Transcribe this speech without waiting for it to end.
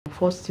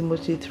1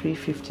 Timothy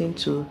 3:15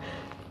 to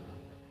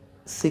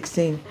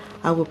 16.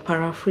 I will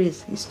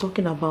paraphrase. It's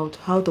talking about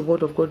how the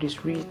word of God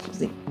is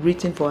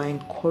written for our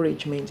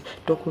encouragement,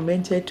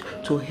 documented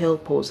to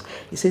help us.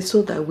 It says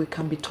so that we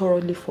can be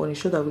thoroughly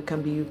furnished, so that we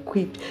can be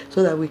equipped,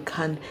 so that we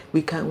can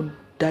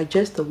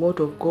digest the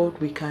word of God.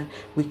 We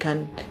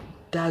can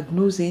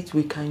diagnose it,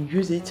 we can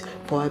use it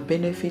for our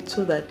benefit,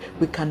 so that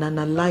we can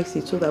analyze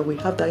it, so that we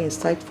have that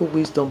insightful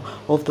wisdom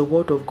of the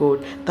word of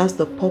God. That's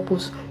the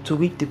purpose to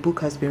which the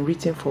book has been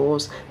written for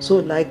us. So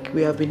like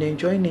we have been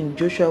enjoying in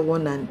Joshua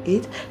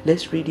 1:8,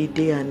 let's read it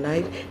day and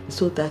night,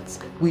 so that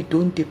we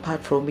don't depart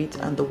from it,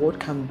 and the word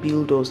can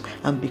build us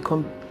and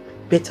become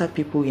better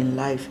people in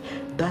life.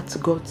 That's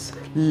God's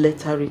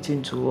letter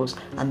written to us,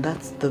 and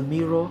that's the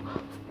mirror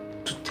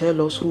to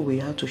tell us who we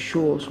are, to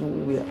show us who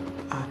we are,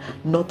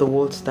 not the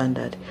world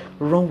standard.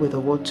 Run with the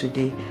word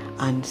today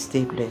and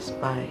stay blessed.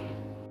 Bye.